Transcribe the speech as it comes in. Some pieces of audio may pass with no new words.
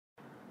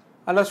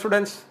Hello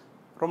students,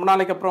 ரொம்ப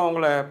நாளைக்கு அப்புறம்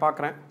உங்களை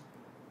பார்க்குறேன்.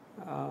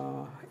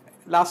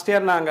 லாஸ்ட்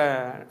இயர் நாங்கள்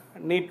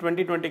NEET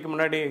 2020க்கு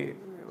முன்னாடி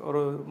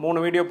ஒரு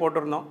 3 வீடியோ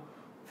போட்டிருந்தோம்.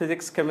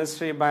 Physics,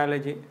 chemistry,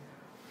 biology.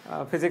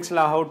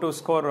 ஃபிசிக்ஸில் ஹவு டு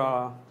ஸ்கோர்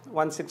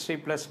 160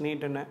 ப்ளஸ்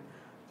நீட்டுன்னு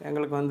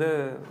எங்களுக்கு வந்து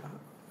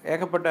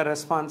ஏகப்பட்ட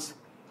ரெஸ்பான்ஸ்.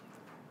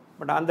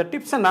 பட் அந்த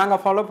டிப்ஸை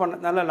நாங்கள் ஃபாலோ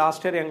பண்ணதுனால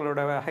லாஸ்ட் இயர்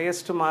எங்களோட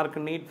ஹையஸ்ட் மார்க்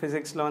NEET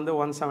ஃபிசிக்ஸில் வந்து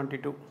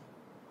 172.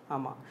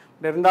 ஆமாம்,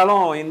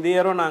 இருந்தாலும் இந்த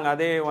இயரும் நாங்கள்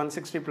அதே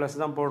 160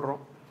 ப்ளஸ் தான்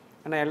போடுறோம்.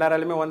 ஏன்னா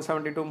எல்லாராலுமே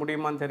 172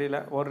 முடியுமான்னு தெரியல,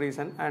 ஒரு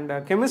ரீசன். அண்ட்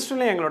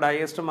கெமிஸ்ட்ரியில் எங்களோட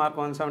ஹையஸ்ட் மார்க்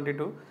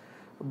 172,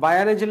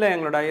 பயாலஜியில்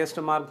எங்களோட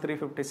highest mark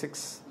 356,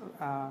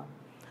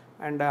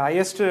 and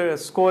highest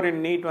score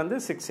in NEET வந்து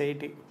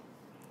 680.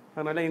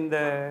 அதனால் இந்த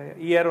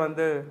இயர்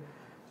வந்து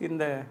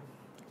இந்த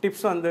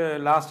டிப்ஸ் வந்து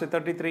லாஸ்ட்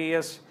 33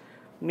 இயர்ஸ்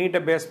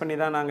நீட்டை பேஸ் பண்ணி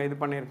தான் நாங்கள் இது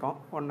பண்ணியிருக்கோம்.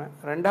 ஒன்று.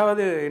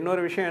 ரெண்டாவது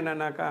இன்னொரு விஷயம்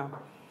என்னென்னாக்கா,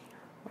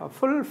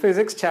 ஃபுல்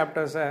ஃபிசிக்ஸ்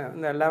சாப்டர்ஸை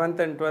இந்த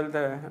 11th and 12th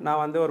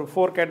நான் வந்து ஒரு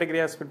 4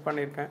 கேட்டகரியாக ஸ்பிட்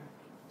பண்ணியிருக்கேன்.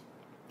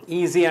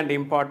 Easy and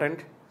important,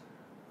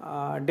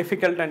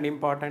 difficult and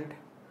important,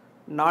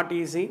 not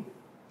easy,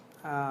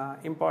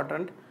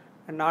 important,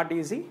 and not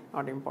easy,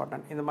 not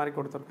important. இந்த மாதிரி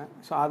கொடுத்துருக்கேன்.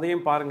 ஸோ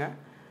அதையும் பாருங்கள்.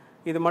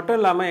 இது மட்டும்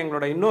இல்லாமல்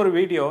எங்களோட இன்னொரு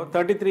வீடியோ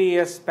 33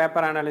 இயர்ஸ்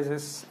பேப்பர்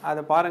அனாலிசிஸ்,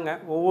 அதை பாருங்கள்.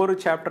 ஒவ்வொரு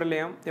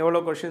சாப்டர்லேயும்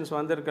எவ்வளோ கொஷின்ஸ்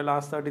வந்திருக்கு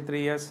லாஸ்ட்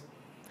 33 இயர்ஸ்,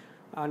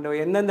 அண்ட்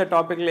எந்தெந்த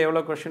டாப்பிக்கில்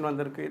எவ்வளோ கொஷின்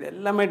வந்திருக்கு, இது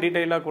எல்லாமே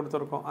டீட்டெயிலாக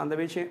கொடுத்துருக்கோம்.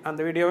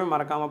 அந்த வீடியோவே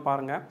மறக்காமல்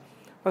பாருங்கள்.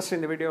 ஃபஸ்ட்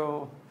இந்த video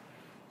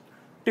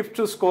tips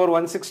to score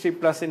 160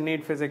 plus in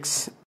NEET physics.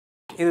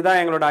 இதுதான்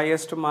எங்களோட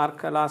highest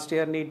mark last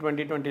year NEET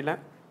 2020ல்.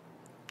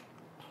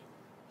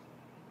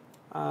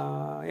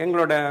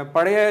 எங்களோட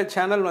பழைய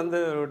சேனல் வந்து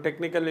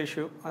டெக்னிக்கல்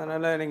இஷ்யூ,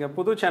 அதனால் நீங்கள்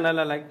புது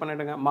சேனலை லைக்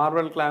பண்ணிவிடுங்க.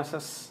 மார்வல்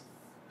கிளாஸஸ்,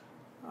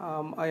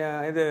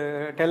 இது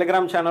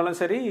டெலிகிராம் சேனலும்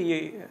சரி,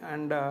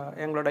 அண்ட்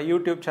எங்களோட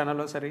யூடியூப்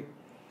சேனலும் சரி.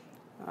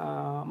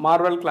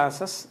 மார்வல்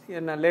கிளாஸஸ்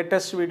என்ன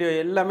லேட்டஸ்ட் வீடியோ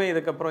எல்லாமே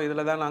இதுக்கப்புறம்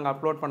இதில் தான் நாங்கள்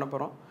அப்லோட் பண்ண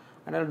போகிறோம்.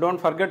 அதனால்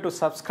don't forget to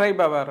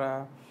subscribe our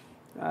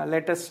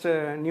latest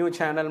new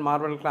channel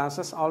Marvel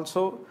Classes.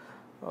 Also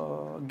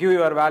give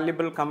your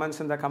valuable comments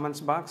in the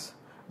comments box.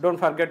 Don't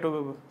forget to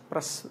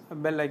press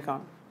bell icon.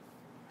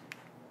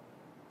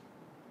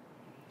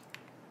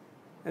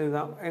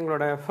 இதுதான்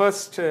எங்களோட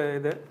ஃபர்ஸ்ட்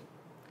இது.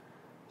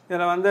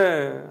 இதில் வந்து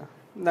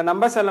இந்த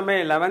நம்பர்ஸ் எல்லாமே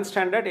 11th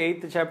standard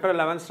 8th chapter,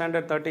 11th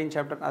standard 13th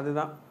chapter.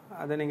 அதுதான்,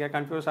 அது நீங்கள்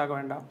கன்ஃபியூஸ் ஆக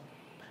வேண்டாம்.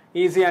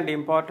 Easy and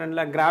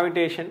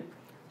இம்பார்ட்டன்ட்டில்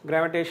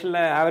கிராவிடேஷனில்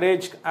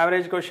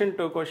average question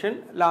 2 question.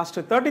 Last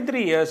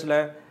 33 இயர்ஸில்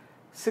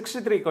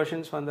 63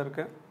 கொஷின்ஸ்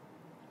வந்திருக்கு.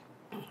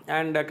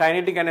 And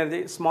kinetic energy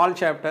small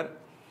chapter,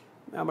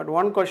 but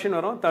 1 question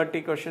வரும்.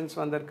 30 கொஷின்ஸ்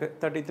வந்திருக்கு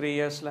 33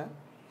 இயர்ஸில்.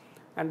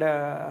 அண்டு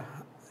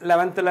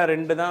 11th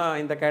 2 தான்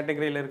இந்த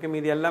கேட்டகரியில் இருக்குது,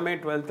 மீதி எல்லாமே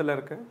 12th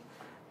இருக்குது.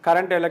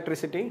 கரண்ட்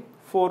எலக்ட்ரிசிட்டி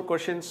 4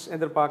 கொஷின்ஸ்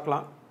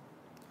எதிர்பார்க்கலாம்.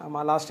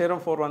 ஆமாம், லாஸ்ட்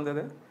இயரும் 4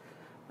 வந்தது.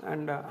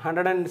 அண்ட்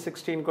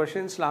 116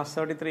 கொஷின்ஸ் லாஸ்ட்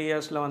 33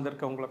 இயர்ஸில்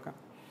வந்திருக்கு உங்களுக்கு.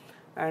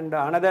 And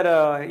another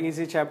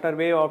easy chapter,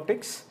 wave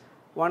optics,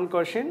 1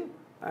 question,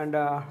 and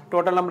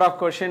total number of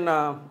question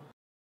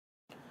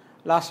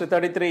last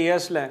 33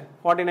 years la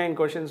 49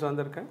 questions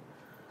vandirukku.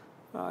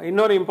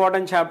 Innor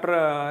important chapter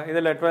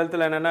idhula 12th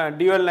la enna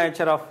dual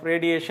nature of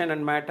radiation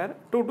and matter,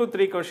 2 to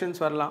 3 questions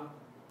varalam,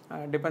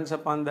 depends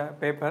upon the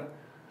paper.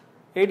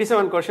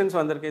 87 questions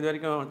vandirukku idu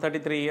varaikum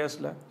 33 years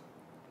la.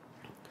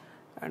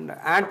 And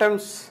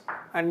atoms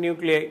and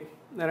nuclei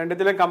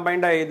ரெண்டுத்துல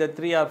combined இது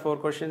 3 or 4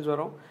 questions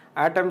வரும்.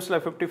 ஆட்டம்ஸில்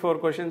 54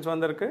 questions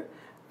வந்திருக்கு,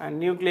 and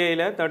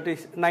நியூக்ளியில்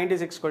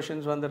 96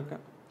 questions வந்திருக்கு.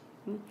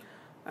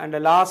 And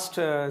last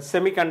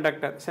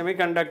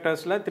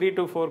செமிகண்டக்டர்ஸில் 3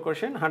 to 4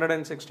 question,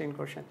 116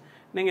 question.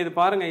 நீங்கள் இது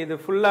பாருங்கள், இது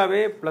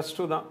ஃபுல்லாகவே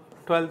 +2 தான்.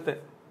 12th,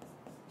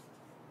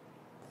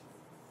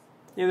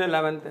 இது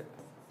 11th.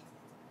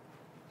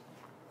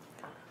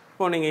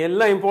 இப்போது நீங்கள்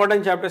எல்லா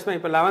இம்பார்ட்டன்ட் சாப்டர்ஸுமே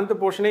இப்போ 11th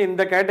போர்ஷனே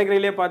இந்த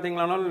கேட்டகரியிலே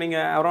பார்த்தீங்களானாலும்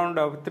நீங்கள்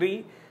அரௌண்ட் 3,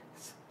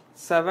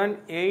 7,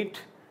 8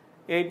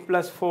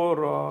 +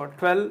 4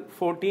 12,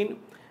 14,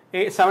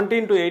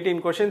 17 to 18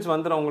 கொஷின்ஸ்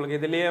வந்துடும் உங்களுக்கு.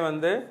 இதுலேயே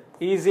வந்து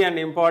ஈஸி அண்ட்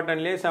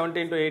இம்பார்ட்டன்ட்லேயே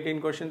 17 to 18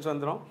 கொஷின்ஸ்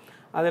வந்துடும்.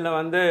 அதில்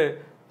வந்து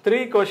 3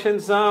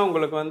 கொஷின்ஸ் தான்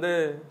உங்களுக்கு வந்து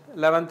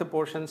 11th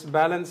போர்ஷன்ஸ்,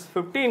 பேலன்ஸ்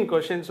 15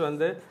 கொஷின்ஸ்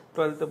வந்து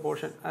 12th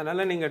போர்ஷன்.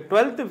 அதனால் நீங்கள்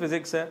 12th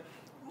ஃபிசிக்ஸை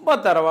ரொம்ப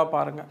தரவாக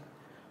பாருங்கள்.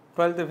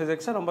 12th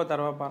ஃபிசிக்ஸை ரொம்ப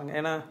தரவாக பாருங்கள்,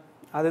 ஏன்னா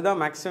அதுதான்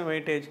மேக்ஸிமம்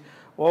வெயிட்டேஜ்.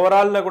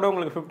 ஓவராலில் கூட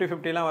உங்களுக்கு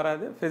 50-50லாம்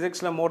வராது.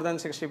 ஃபிசிக்ஸில் மோர்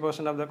தென்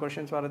 60% ஆஃப் த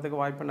கொஷின்ஸ் வரதுக்கு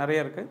வாய்ப்பு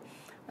நிறைய இருக்குது.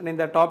 அண்ட்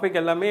இந்த டாபிக்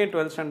எல்லாமே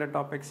 12th ஸ்டாண்டர்ட்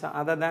டாபிக்ஸ் தான்,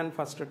 அதர் தேன்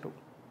ஃபஸ்ட்டு 2.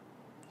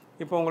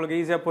 இப்போ உங்களுக்கு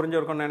ஈஸியாக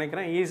புரிஞ்சிருக்கும்னு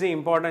நினைக்கிறேன். Easy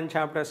important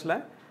சாப்டர்ஸில்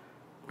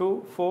 2,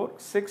 4,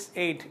 6,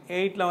 8.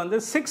 8ல் வந்து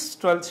 6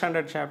 12th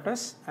standard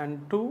chapters and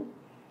 2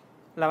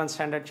 11th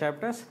standard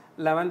chapters.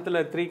 11th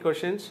 3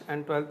 questions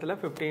and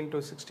 12th 15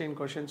 to 16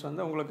 questions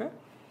வந்து உங்களுக்கு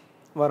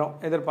வரும்,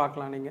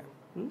 எதிர்பார்க்கலாம் நீங்கள்.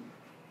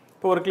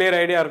 இப்போ ஒரு கிளியர்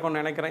ஐடியா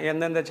இருக்கும்னு நினைக்கிறேன்,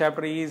 எந்தெந்த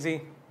சாப்டர் ஈஸி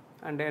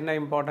அண்ட் என்ன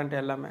இம்பார்ட்டண்ட்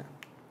எல்லாமே.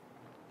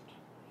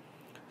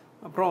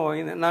 அப்புறம்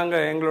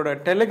நாங்கள் எங்களோட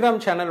டெலிகிராம்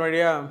சேனல்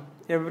வழியாக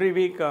every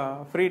week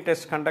free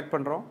test conduct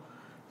பண்ணுறோம்.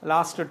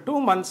 லாஸ்ட் 2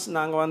 months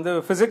நாங்கள் வந்து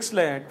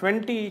ஃபிசிக்ஸில்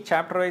 20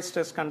 சாப்டர் வைஸ்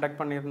டெஸ்ட் கண்டக்ட்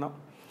பண்ணியிருந்தோம்.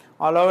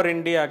 ஆல் ஓவர்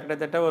இந்தியா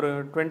கிட்டத்தட்ட ஒரு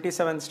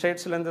 27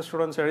 ஸ்டேட்ஸ்லேருந்து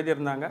ஸ்டூடெண்ட்ஸ்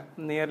எழுதியிருந்தாங்க.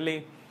 நியர்லி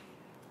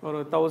ஒரு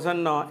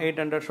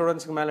 1800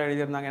 ஸ்டூடெண்ட்ஸ்க்கு மேலே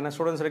எழுதியிருந்தாங்க. ஏன்னா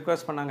ஸ்டூடெண்ட்ஸ்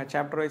ரிக்வெஸ்ட் பண்ணாங்க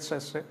சாப்டர் வைஸ்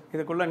டெஸ்ட்டு.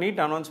 இதுக்குள்ளே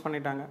நீட் அனௌன்ஸ்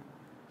பண்ணிட்டாங்க.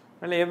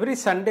 அதில் எவ்ரி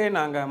சண்டே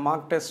நாங்கள்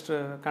மார்க்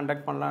டெஸ்ட்டு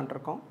கண்டக்ட் பண்ணலான்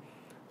இருக்கோம்.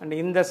 அண்ட்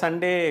இந்த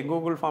சண்டே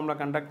கூகுள் ஃபார்மில்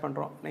கண்டக்ட்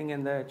பண்ணுறோம். நீங்கள்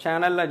இந்த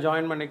சேனலில்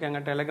ஜாயின்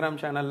பண்ணிக்கோங்க,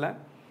 டெலிகிராம் சேனலில்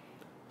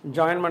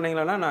ஜாயின்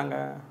பண்ணிங்களா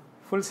நாங்கள்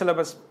ஃபுல்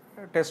சிலபஸ்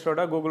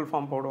டெஸ்ட்டோட கூகுள்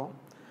ஃபார்ம் போடுவோம்.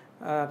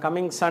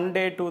 கம்மிங்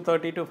சண்டே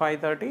 2:30 to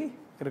 5:30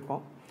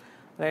 இருக்கும்.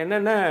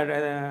 என்னென்ன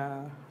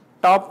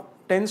டாப்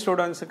 10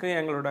 ஸ்டூடெண்ட்ஸுக்கு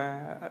எங்களோட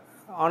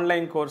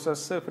ஆன்லைன்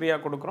கோர்சஸ் ஃப்ரீயாக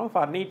கொடுக்குறோம்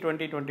ஃபார் நீட்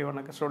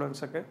 2021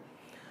 ஸ்டூடெண்ட்ஸுக்கு.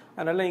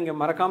 அதனால் இங்கே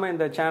மறக்காமல்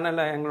இந்த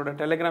சேனலை, எங்களோட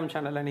டெலிகிராம்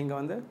சேனலை நீங்கள்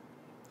வந்து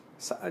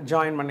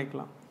ஜாயின்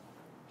பண்ணிக்கலாம்.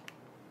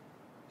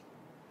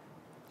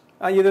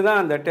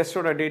 இதுதான் அந்த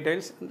டெஸ்ட்டோட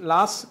டீட்டெயில்ஸ்.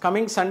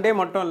 கம்மிங் சண்டே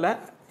மட்டும் இல்லை,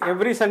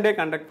 எவ்ரி சண்டே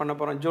கண்டக்ட் பண்ண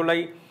போகிறோம். July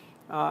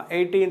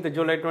 18th,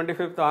 July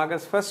 25th,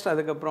 August 1st,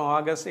 அதுக்கப்புறம்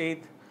August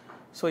 8th.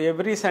 So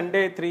every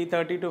Sunday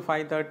 3:30 to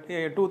 5:30,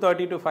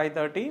 2:30 to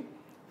 5:30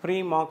 free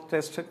mark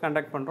test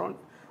conduct பண்ணுறோம்.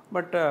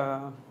 பட்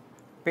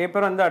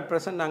பேப்பர் வந்து அட்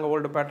ப்ரெசன்ட் நாங்கள்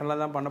ஓல்டு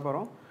பேட்டர்னில் தான் பண்ண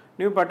போகிறோம்.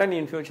 நியூ பேட்டர்ன்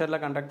இன்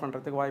ஃபியூச்சரில் கண்டக்ட்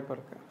பண்ணுறதுக்கு வாய்ப்பு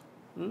இருக்குது.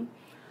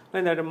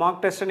 இந்த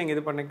மார்க் டெஸ்ட்டை நீங்கள்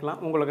இது பண்ணிக்கலாம்.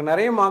 உங்களுக்கு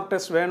நிறைய மார்க்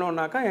டெஸ்ட்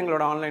வேணும்னாக்கா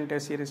எங்களோட ஆன்லைன்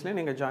டெஸ்ட் சீரீஸ்லேயே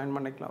நீங்கள் ஜாயின்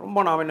பண்ணிக்கலாம்.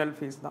 ரொம்ப நாமினல்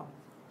ஃபீஸ் தான்.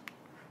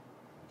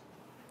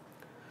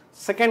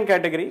 Second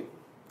category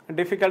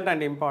difficult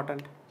and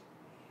important.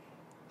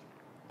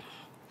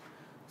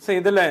 So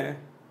இதில்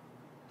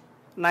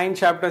 9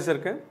 சாப்டர்ஸ்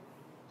இருக்குது.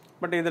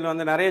 பட் இதில்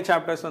வந்து நிறைய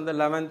சாப்டர்ஸ் வந்து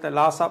 11th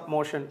loss of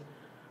motion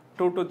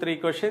 2 to 3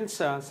 questions,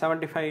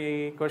 75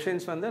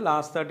 questions வந்து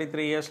லாஸ்ட்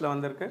 33 இயர்ஸில்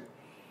வந்திருக்கு.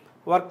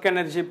 ஒர்க்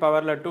எனர்ஜி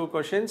பவரில் 2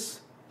 கொஷின்ஸ்,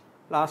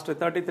 லாஸ்ட்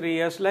 33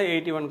 இயர்ஸில்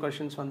 81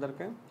 கொஷின்ஸ்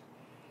வந்திருக்கு.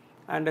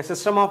 And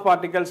system of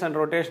particles and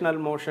rotational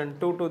motion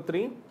 2 to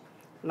 3,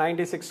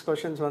 96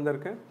 questions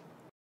வந்திருக்கு.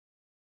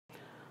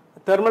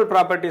 thermal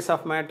properties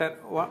of matter,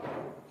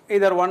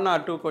 either 1 or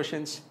 2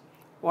 questions,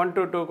 1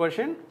 to 2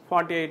 question,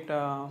 48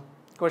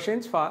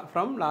 questions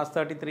from last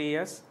 33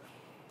 years.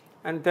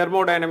 And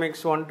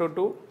thermodynamics 1 to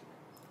 2,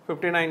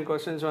 59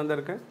 questions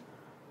வந்திருக்கு.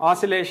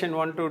 oscillation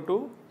 1 to 2,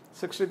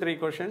 63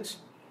 questions.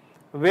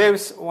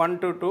 waves 1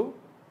 to 2,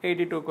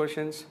 82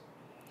 questions.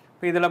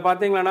 இப்போ இதில்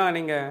பார்த்தீங்கன்னா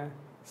நீங்கள்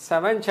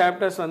 7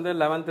 chapters வந்து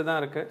 11th தான்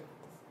இருக்குது.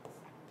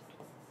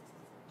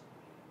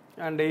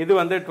 And இது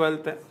வந்து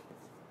 12th.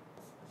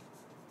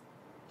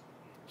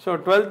 ஸோ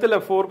 12th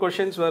 4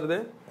 questions வருது.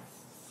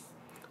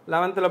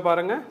 11th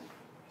பாருங்கள்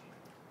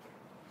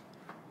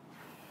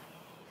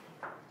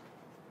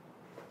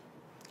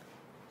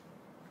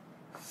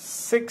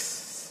 6,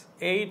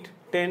 8,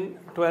 10,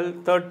 12,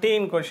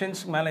 13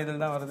 கொஷின்ஸ் மேலே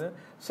இதில் தான் வருது.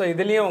 ஸோ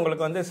இதுலேயே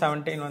உங்களுக்கு வந்து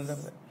 17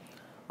 வந்துடுது.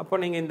 அப்போ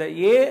நீங்கள் இந்த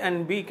ஏ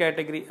அண்ட் பி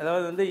கேட்டகரி,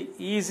 அதாவது வந்து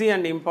easy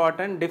and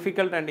important,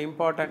 difficult and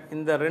important,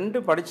 இந்த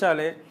 2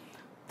 படித்தாலே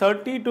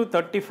 30 to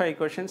 35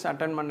 கொஷின்ஸ்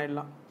அட்டன்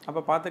பண்ணிடலாம்.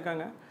 அப்போ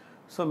பார்த்துக்கோங்க.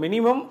 ஸோ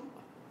மினிமம்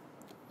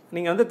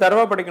நீங்கள் வந்து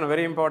தரவாக படிக்கணும்.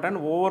 Very important.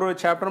 ஒவ்வொரு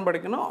சாப்டரும்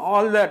படிக்கணும்,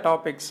 ஆல் த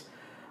டாபிக்ஸ்.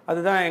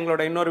 அதுதான்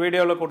எங்களோட இன்னொரு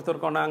வீடியோவில்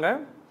கொடுத்துருக்கோம் நாங்கள்.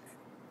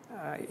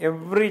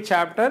 Every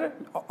chapter,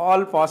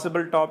 all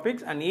possible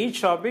topics and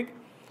each topic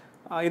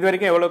இது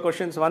வரைக்கும் எவ்வளோ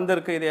கொஷின்ஸ்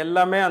வந்திருக்கு, இது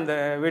எல்லாமே அந்த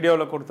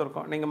வீடியோவில்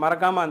கொடுத்துருக்கோம். நீங்கள்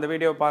மறக்காமல் அந்த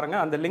வீடியோ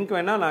பாருங்கள். அந்த லிங்க்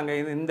வேணால்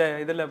நாங்கள் இந்த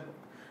இதில்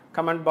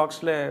கமெண்ட்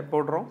பாக்ஸில்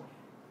போடுறோம்.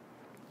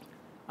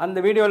 அந்த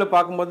வீடியோவில்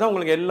பார்க்கும்போது தான்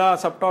உங்களுக்கு எல்லா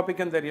சப்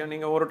டாப்பிக்கும் தெரியும்.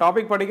 நீங்கள் ஒரு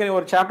டாபிக் படிக்கிறீங்க,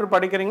 ஒரு சாப்டர்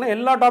படிக்கிறீங்கன்னா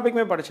எல்லா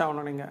டாப்பிக்குமே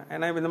படிச்சாகணும் நீங்கள்.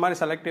 ஏன்னா இந்த மாதிரி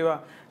செலக்டிவாக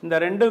இந்த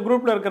 2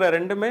 குரூப்பில் இருக்கிற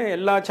 2மே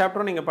எல்லா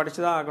சாப்டரும் நீங்கள்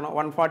படித்து தான் ஆகணும்.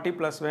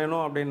 140+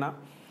 வேணும் அப்படின்னா.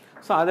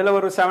 ஸோ அதில்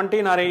ஒரு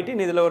 17 or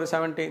 18, இதில் ஒரு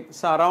 17.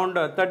 ஸோ அரவுண்ட்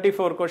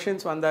 34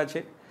 கொஷின்ஸ்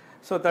வந்தாச்சு.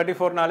 ஸோ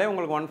 34நாலே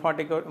உங்களுக்கு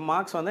 140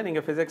 மார்க்ஸ் வந்து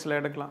நீங்கள் ஃபிசிக்ஸில்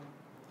எடுக்கலாம்.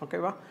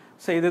 ஓகேவா?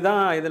 ஸோ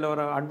இதுதான் இதில்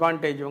ஒரு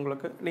அட்வான்டேஜ்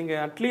உங்களுக்கு.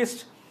 நீங்கள்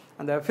அட்லீஸ்ட்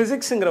அந்த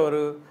ஃபிசிக்ஸுங்கிற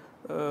ஒரு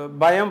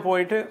பயம்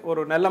போயிட்டு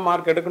ஒரு நல்ல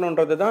மார்க்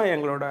எடுக்கணுன்றது தான்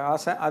எங்களோட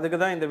ஆசை. அதுக்கு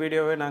தான் இந்த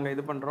வீடியோவை நாங்கள்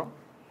இது பண்ணுறோம்.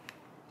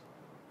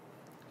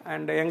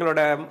 அண்ட்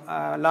எங்களோட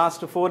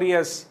லாஸ்ட் 4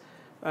 இயர்ஸ்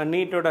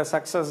நீட்டோட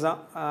சக்ஸஸ் தான்.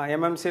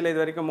 எம்எம்சியில்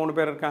இது வரைக்கும் 3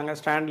 பேர் இருக்காங்க.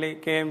 Stanley,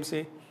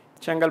 KMC,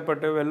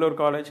 Chengalpattu, Vellur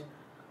college,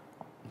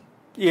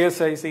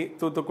 ஏஎஸ்ஐசி,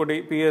 Thoothukudi,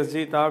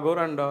 PSG,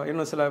 Tagore and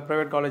இன்னும் சில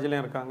ப்ரைவேட்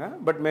காலேஜ்லேயும் இருக்காங்க.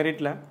 But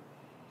மெரிட்டில்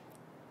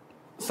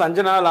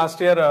Sanjana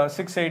last year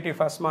 680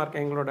 first mark,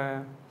 எங்களோட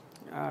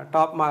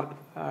top mark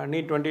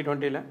NEET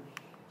 2020.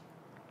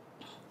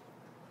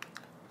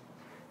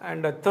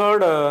 And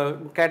third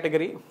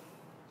category,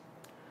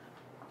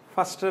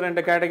 first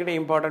 2 category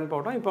important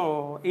போட்டோம். இப்போ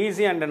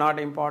ஈஸி அண்ட் நாட்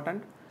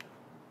இம்பார்ட்டன்ட்.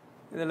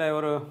 இதில்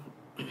ஒரு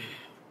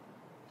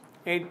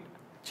 8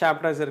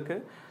 சாப்டர்ஸ்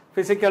இருக்குது.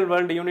 Physical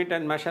world unit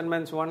and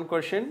measurements 1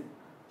 question.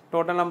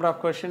 Total number of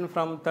question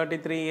from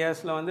 33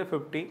 இயர்ஸில் வந்து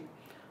 50.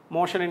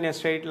 மோஷன் இன் எ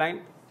straight line,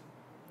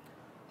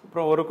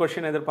 அப்புறம் ஒரு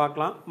கொஷின்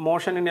எதிர்பார்க்கலாம்.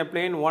 Motion in a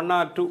plane 1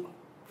 or 2,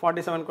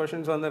 47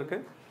 questions வந்துருக்கு.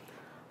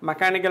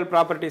 மெக்கானிக்கல்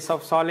ப்ராப்பர்ட்டிஸ்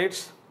ஆஃப்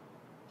சாலிட்ஸ்,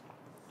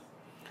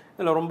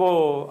 இதில் ரொம்ப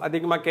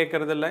அதிகமாக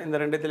கேட்குறது இல்லை இந்த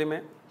 2த்துலேயுமே.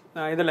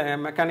 இதில்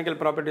மெக்கானிக்கல்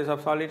ப்ராப்பர்ட்டிஸ்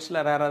ஆஃப் சாலிட்ஸில்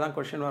ரேராக தான்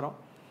கொஷின் வரும்.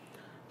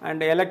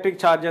 And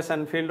electric charges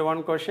and field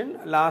 1 question.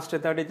 Last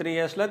 33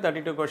 இயர்ஸில்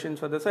 32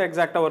 கொஷின்ஸ் வருது. ஸோ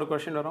எக்ஸாக்டாக ஒரு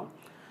கொஷின் வரும்.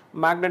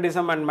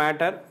 magnetism and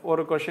matter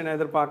ஒரு question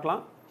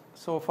எதிர்பார்க்கலாம்.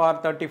 So far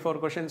 34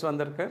 questions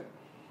வந்திருக்கு.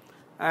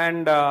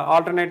 And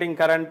alternating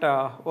current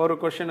ஒரு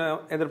question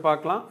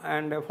எதிர்பார்க்கலாம்.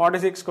 And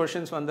 46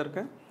 questions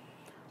வந்திருக்கு.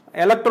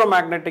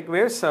 Electromagnetic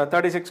waves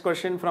 36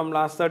 question from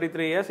last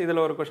 33 years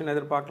இதில் ஒரு question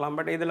எதிர்பார்க்கலாம்.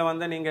 பட் இதில்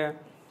வந்து நீங்கள்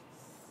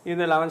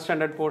இது 11th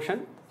standard portion,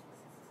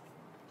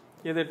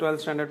 இது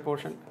 12th standard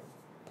portion.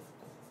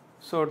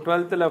 So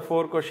 12th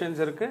 4 questions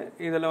இருக்குது.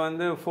 இதில்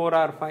வந்து 4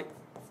 or 5.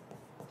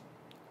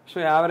 So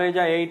average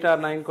 8 or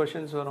 9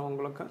 questions வரும்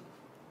உங்களுக்கு.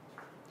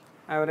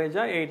 Average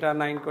 8 or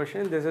 9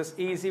 questions. This is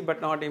easy but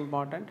not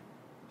important.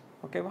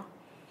 ஓகேவா?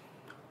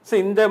 ஸோ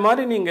இந்த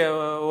மாதிரி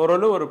நீங்கள்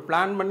ஒரு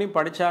பிளான் பண்ணி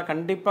படித்தா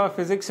கண்டிப்பாக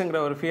ஃபிசிக்ஸுங்கிற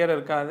ஒரு ஃபியர்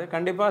இருக்காது.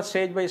 கண்டிப்பாக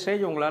ஸ்டேஜ் பை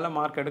ஸ்டேஜ் உங்களால்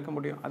மார்க் எடுக்க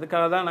முடியும்.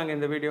 அதுக்காக தான் நாங்கள்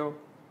இந்த வீடியோ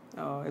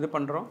இது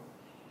பண்ணுறோம்.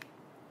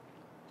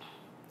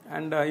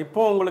 அண்ட்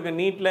இப்போது உங்களுக்கு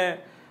நீட்டில்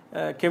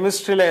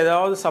கெமிஸ்ட்ரியில்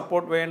ஏதாவது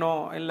சப்போர்ட்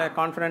வேணும், இல்லை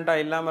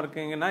கான்ஃபிடென்ட்டாக இல்லாமல்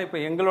இருக்கீங்கன்னா இப்போ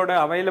எங்களோட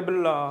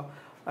available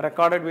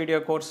recorded video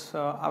course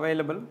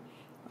available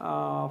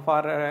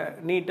for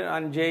NEET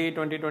and JEE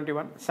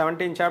 2021.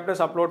 17 chapters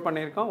upload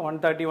பண்ணியிருக்கோம்,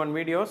 131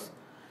 videos.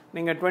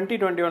 நீங்கள்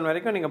 2021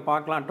 வரைக்கும் நீங்கள்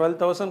பார்க்கலாம்.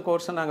 12,000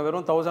 கோர்ஸ் நாங்கள்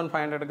வெறும்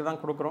 1,500க்கு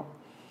தான் கொடுக்குறோம்.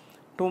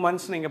 2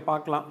 months நீங்கள்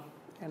பார்க்கலாம்.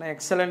 ஏன்னா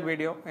எக்ஸலண்ட்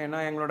வீடியோ, ஏன்னா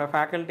எங்களோட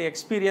ஃபேக்கல்ட்டி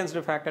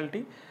எக்ஸ்பீரியன்ஸ்டு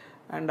ஃபேக்கல்ட்டி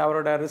அண்ட்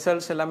அவரோட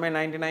ரிசல்ட்ஸ் எல்லாமே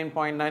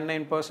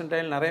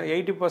 99.99% நிறைய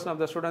 80%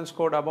 of the students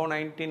scored above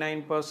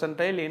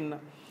 99% in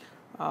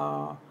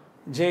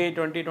JEE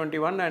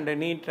 2021 and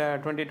NEET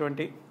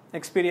 2020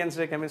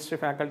 experienced chemistry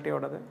faculty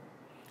ஓடது.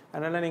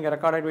 அதனால் நீங்கள்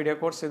ரெக்கார்டட் வீடியோ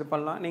கோர்ஸ் இது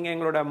பண்ணலாம். நீங்கள்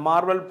எங்களோட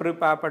மார்வல்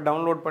ப்ரிப் ஆப்பை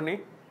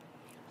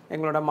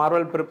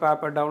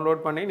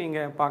டவுன்லோட் பண்ணி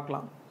நீங்கள்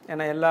பார்க்கலாம்.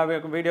 ஏன்னா எல்லா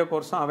video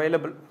கோர்ஸும்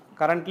available,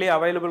 currently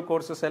available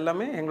courses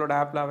எல்லாமே எங்களோட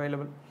ஆப்பில்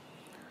அவைலபிள்.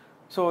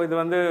 ஸோ இது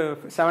வந்து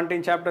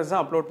 17 சாப்டர்ஸ்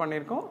தான் அப்லோட்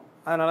பண்ணியிருக்கோம்.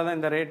 அதனால தான்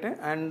இந்த ரேட்டு.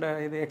 அண்ட்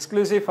இது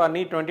எக்ஸ்க்ளூசிவ் ஃபார்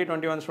NEET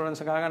 2021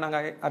 ஸ்டூடெண்ட்ஸுக்காக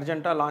நாங்கள்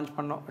அர்ஜென்ட்டாக லான்ச்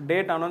பண்ணோம்.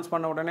 டேட் அனௌன்ஸ்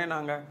பண்ண உடனே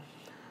நாங்கள்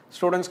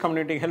ஸ்டூடெண்ட்ஸ்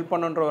கம்யூனிட்டிக்கு ஹெல்ப்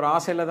பண்ணுன்ற ஒரு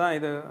ஆசையில் தான்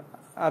இது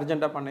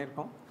அர்ஜென்ட்டாக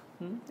பண்ணியிருக்கோம்.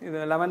 இது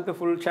 11th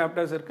ஃபுல்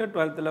சாப்டர்ஸ் இருக்குது,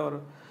 12th ஒரு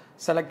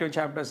செலக்டிவ்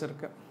சாப்டர்ஸ்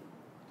இருக்குது.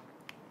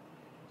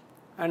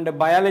 And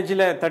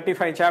பயாலஜியில்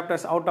 35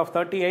 chapters out of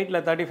 38ல்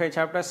 35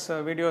 chapters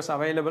videos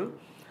available.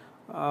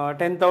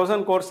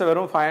 10,000 கோர்ஸை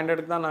வெறும்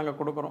 500க்கு தான் நாங்கள்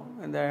கொடுக்குறோம்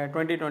இந்த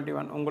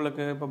 2021.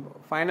 உங்களுக்கு இப்போ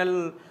ஃபைனல்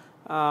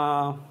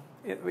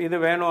இது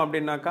வேணும்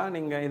அப்படின்னாக்கா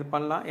நீங்கள் இது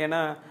பண்ணலாம்.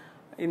 ஏன்னா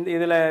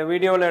இதில்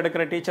வீடியோவில்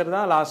எடுக்கிற டீச்சர்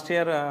தான் லாஸ்ட்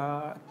இயர்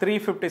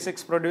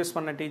 356 ப்ரொடியூஸ்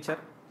பண்ண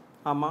டீச்சர்.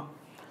 ஆமாம்,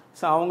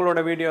 ஸோ அவங்களோட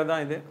வீடியோ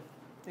தான் இது.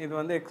 இது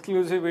வந்து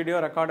exclusive video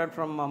recorded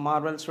from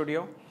Marvel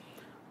studio.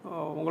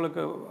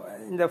 உங்களுக்கு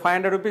இந்த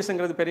 500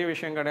 rupeesங்கிறது பெரிய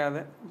விஷயம் கிடையாது.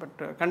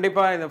 பட்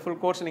கண்டிப்பாக இந்த ஃபுல்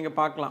கோர்ஸ் நீங்கள்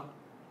பார்க்கலாம்.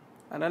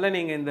 அதனால்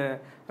நீங்கள் இந்த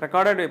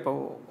ரெக்கார்டட் இப்போ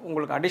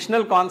உங்களுக்கு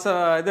அடிஷ்னல்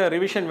இது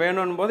ரிவிஷன்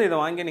வேணும்னு போது இதை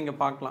வாங்கி நீங்கள்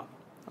பார்க்கலாம்.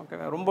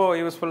 ஓகே, ரொம்ப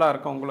யூஸ்ஃபுல்லாக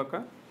இருக்கும்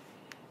உங்களுக்கு.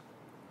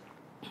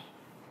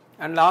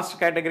 And last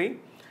category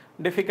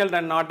difficult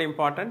and not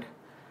important.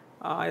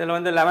 இதில்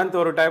வந்து 11th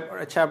ஒரு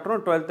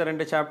சாப்டரும் 12th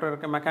 2 சாப்டர்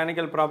இருக்குது.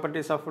 மெக்கானிக்கல்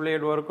ப்ராப்பர்ட்டிஸ் ஆஃப்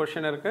ஃப்ளூயிட் ஒரு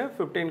கொஷின் இருக்குது,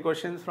 15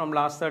 questions ஃப்ரம்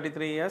லாஸ்ட்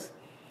 33 years.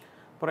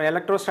 அப்புறம்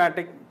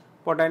electrostatic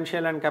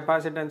potential and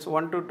capacitance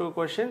 1 to 2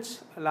 questions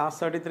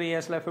last 33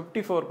 yearsல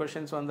 54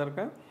 questions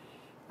வந்திருக்கு.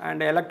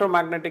 And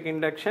electromagnetic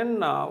induction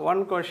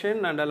 1 question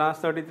and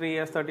last 33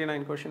 years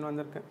 39 question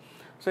வந்திருக்கு.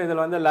 So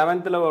இதில் வந்து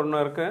 11th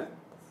ஒன்று இருக்குது,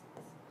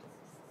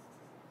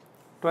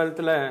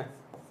 12th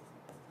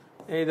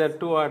either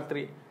 2 or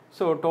 3.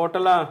 ஸோ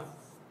டோட்டலாக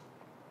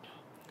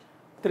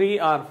 3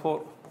 or 4.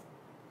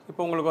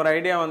 இப்போ உங்களுக்கு ஒரு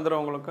ஐடியா வந்துடும்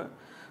உங்களுக்கு.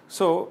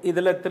 ஸோ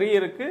இதில் 3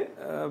 இருக்குது.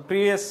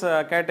 ப்ரீவியஸ்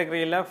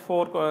கேட்டகரியில்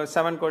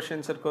 7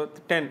 questions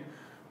இருக்குது, 10.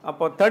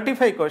 அப்போது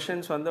 35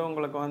 questions வந்து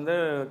உங்களுக்கு வந்து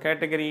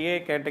கேட்டகரி ஏ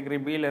கேட்டகரி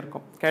பியில்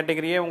இருக்கும்.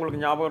 கேட்டகரி ஏ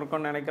உங்களுக்கு ஞாபகம்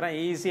இருக்கும்னு நினைக்கிறேன்,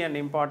 ஈஸி அண்ட்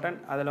இம்பார்ட்டன்ட்.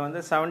 அதில்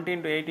வந்து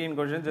 17 to 18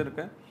 questions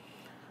இருக்குது.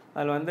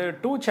 அதில் வந்து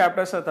 2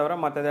 chapters தவிர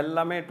மற்றது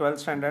எல்லாமே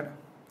 12th standard.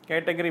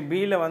 கேட்டகரி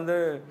பியில் வந்து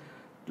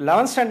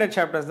 11th standard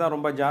chapters தான்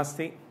ரொம்ப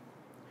ஜாஸ்தி.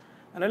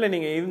 அதனால்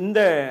நீங்கள்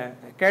இந்த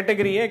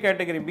கேட்டகரி ஏ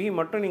கேட்டகரி பி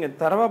மட்டும் நீங்கள்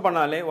தரவா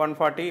பண்ணாலே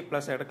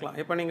 140+ எடுக்கலாம்.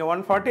 இப்போ நீங்கள்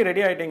 140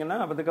 ரெடி ஆகிட்டிங்கன்னா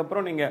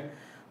அதுக்கப்புறம் நீங்கள்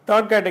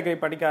 3rd கேட்டகரி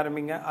படிக்க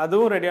ஆரம்பிங்க.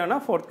 அதுவும் ரெடி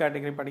ஆனால் 4th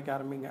கேட்டகரி படிக்க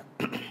ஆரம்பிங்க.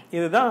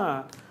 இதுதான்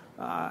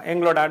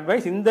எங்களோட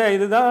அட்வைஸ்.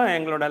 இதுதான்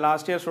எங்களோட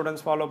லாஸ்ட் இயர்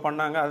ஸ்டூடெண்ட்ஸ் ஃபாலோ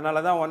பண்ணாங்க.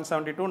 அதனால தான்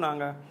 172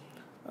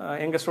 நாங்கள்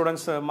எங்கள்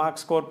ஸ்டூடெண்ட்ஸ்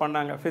மார்க் ஸ்கோர்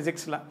பண்ணாங்க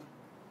ஃபிசிக்ஸில்.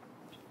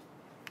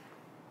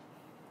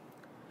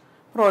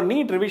 அப்புறம்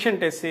NEET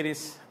revision test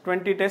series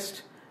 20 test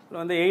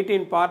வந்து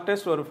 18 பார்ட்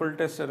டெஸ்ட், ஒரு ஃபுல்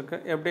டெஸ்ட்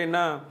இருக்குது.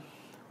 எப்படின்னா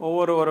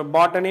ஒரு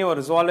பாட்டனி,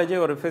 ஒரு ஜுவாலஜி,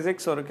 ஒரு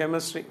ஃபிசிக்ஸ், ஒரு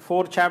கெமிஸ்ட்ரி,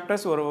 4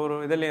 chapters ஒரு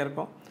இதுலேயே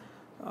இருக்கும்.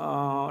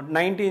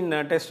 19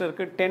 டெஸ்ட்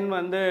இருக்குது. 10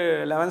 வந்து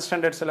 11th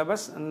standard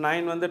syllabus,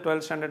 9 வந்து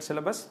 12th standard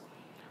syllabus,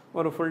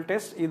 ஒரு ஃபுல்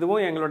டெஸ்ட்.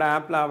 இதுவும் எங்களோட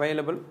ஆப்பில்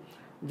அவைலபிள்.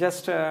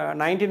 ஜஸ்ட்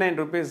 99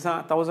 rupees தான்,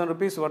 1000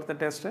 rupees ஒர்த்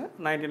டெஸ்ட்டு,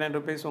 99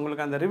 rupees.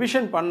 உங்களுக்கு அந்த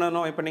ரிவிஷன்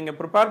பண்ணணும், இப்போ நீங்கள்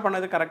ப்ரிப்பேர்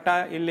பண்ணது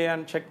கரெக்டாக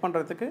இல்லையான்னு செக்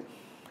பண்ணுறதுக்கு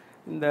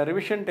இந்த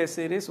ரிவிஷன் டெஸ்ட்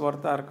சீரீஸ்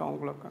ஒர்த்தாக இருக்கும்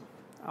உங்களுக்கு.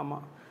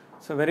 ஆமாம்,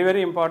 ஸோ வெரி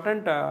வெரி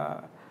இம்பார்ட்டண்ட்.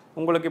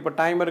 உங்களுக்கு இப்போ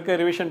டைம் இருக்குது,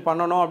 ரிவிஷன்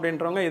பண்ணணும்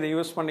அப்படின்றவங்க இதை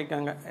யூஸ்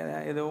பண்ணிக்கோங்க.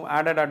 இது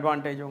ஆடட்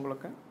அட்வான்டேஜ்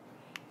உங்களுக்கு.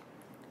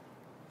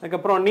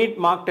 அதுக்கப்புறம் NEET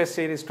mark test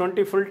series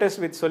 20 full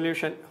test with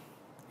solution.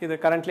 இது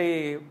கரண்ட்லி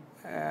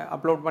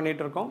அப்லோட்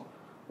பண்ணிகிட்டு இருக்கோம்.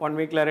 1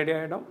 வீக்கில் ரெடி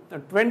ஆகிடும்.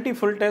 20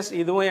 ஃபுல் டெஸ்ட்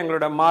இதுவும்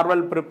எங்களோட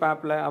மார்வல் ப்ரிப்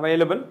ஆப்பில்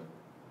அவைலபிள்.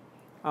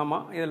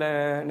 ஆமாம், இதில்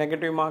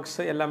நெகட்டிவ் மார்க்ஸ்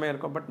எல்லாமே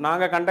இருக்கும். பட்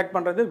நாங்கள் கண்டக்ட்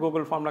பண்ணுறது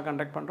கூகுள் ஃபார்மில்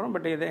கண்டக்ட் பண்ணுறோம்.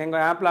 பட் இது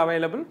எங்கள் ஆப்பில்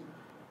அவைலபிள்.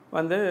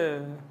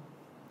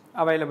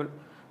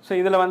 ஸோ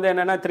இதில் வந்து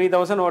என்னென்னா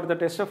 3000 ஒருத்த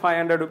டெஸ்ட்டு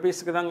 500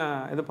 ருபீஸ்க்கு தாங்க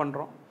இது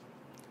பண்ணுறோம்.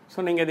 ஸோ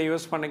நீங்கள் இதை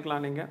யூஸ்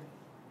பண்ணிக்கலாம் நீங்கள்.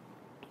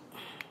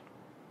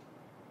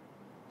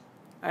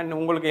 அண்ட்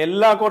உங்களுக்கு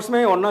எல்லா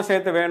கோர்ஸுமே ஒன்றும்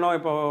சேர்த்து வேணும்,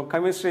 இப்போது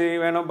கெமிஸ்ட்ரி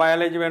வேணும்,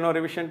 பயாலஜி வேணும்,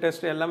 ரிவிஷன்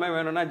டெஸ்ட் எல்லாமே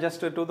வேணும்னா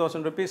just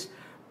 2000 rupees,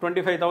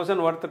 25,000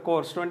 worth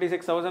course,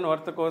 26,000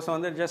 worth course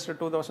வந்து ஜஸ்ட்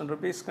 2000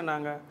 ருபீஸ்க்கு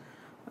நாங்கள்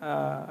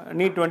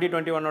NEET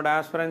 2021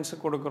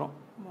 ஆஸ்பிரன்ஸுக்கு கொடுக்குறோம்.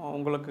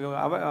 உங்களுக்கு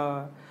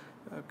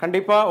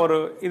கண்டிப்பாக ஒரு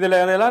இதில்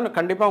இதெல்லாம்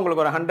கண்டிப்பாக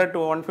உங்களுக்கு ஒரு 100 to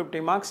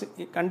 150 மார்க்ஸ்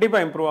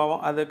கண்டிப்பாக இம்ப்ரூவ்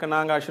ஆகும். அதுக்கு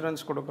நாங்கள்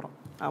அஷூரன்ஸ் கொடுக்குறோம்.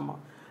 ஆமாம்,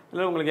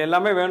 இல்லை உங்களுக்கு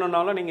எல்லாமே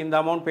வேணும்னாலும் நீங்கள் இந்த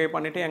அமௌண்ட் பே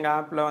பண்ணிவிட்டு எங்கள்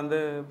ஆப்பில் வந்து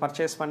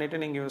பர்ச்சேஸ்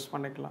பண்ணிவிட்டு நீங்கள் யூஸ்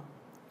பண்ணிக்கலாம்.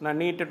 நான்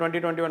NEET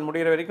 2021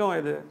 முடிகிற வரைக்கும்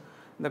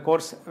இந்த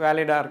கோர்ஸ்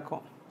வேலிடாக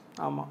இருக்கும்.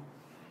 ஆமாம்,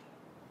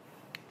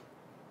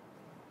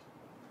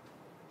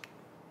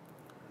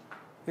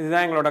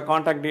 இதுதான் எங்களோட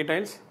contact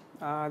details.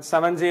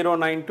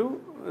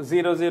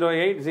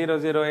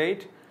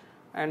 7092008008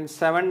 and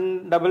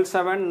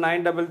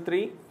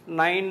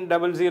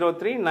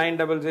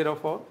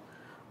 7779339039004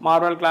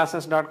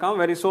 marvelclasses.com.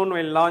 Very soon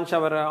we'll launch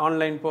our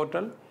online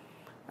portal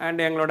and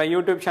எங்களோட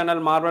YouTube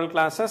channel Marvel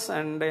classes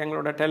and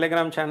எங்களோட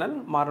டெலிகிராம் சேனல்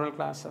மார்வல்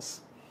கிளாஸஸ்.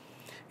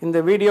 இந்த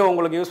வீடியோ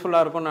உங்களுக்கு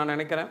யூஸ்ஃபுல்லாக இருக்கும்னு நான்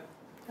நினைக்கிறேன்.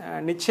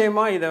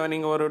 நிச்சயமாக இதை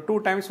நீங்கள் ஒரு 2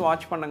 times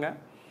வாட்ச் பண்ணுங்கள்.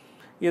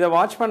 இதை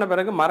வாட்ச் பண்ண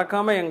பிறகு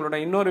மறக்காமல் எங்களோட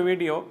இன்னொரு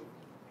video,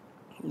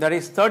 that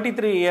is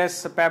 33 years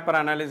paper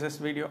analysis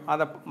video,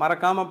 அதை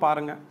மறக்காமல்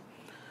பாருங்கள்.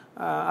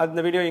 அந்த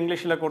வீடியோ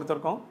இங்கிலீஷில்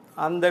கொடுத்துருக்கோம்.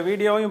 அந்த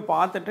வீடியோவையும்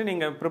பார்த்துட்டு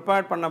நீங்கள்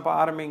ப்ரிப்பேர் பண்ண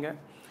ஆரம்பிங்க.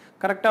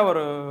 கரெக்டாக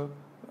ஒரு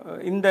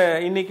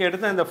இன்றைக்கி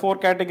எடுத்த இந்த 4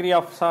 கேட்டகரி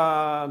ஆஃப்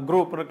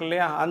குரூப் இருக்கு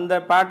இல்லையா, அந்த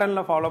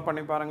பேட்டர்னில் ஃபாலோ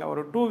பண்ணி பாருங்கள்.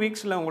 ஒரு 2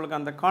 வீக்ஸில் உங்களுக்கு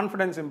அந்த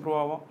கான்ஃபிடென்ஸ் இம்ப்ரூவ்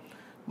ஆகும்,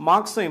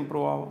 மார்க்ஸும்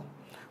இம்ப்ரூவ் ஆகும்.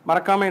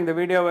 மறக்காமல் இந்த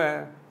வீடியோவை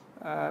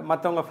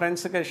மற்றவங்க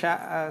ஃப்ரெண்ட்ஸுக்கு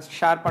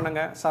ஷேர்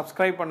பண்ணுங்கள்,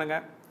 சப்ஸ்கிரைப்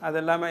பண்ணுங்கள். அது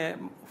எல்லாமே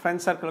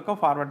ஃப்ரெண்ட்ஸ் சர்க்கிளுக்கும்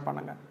ஃபார்வர்ட்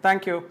பண்ணுங்கள்.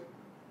 தேங்க்யூ.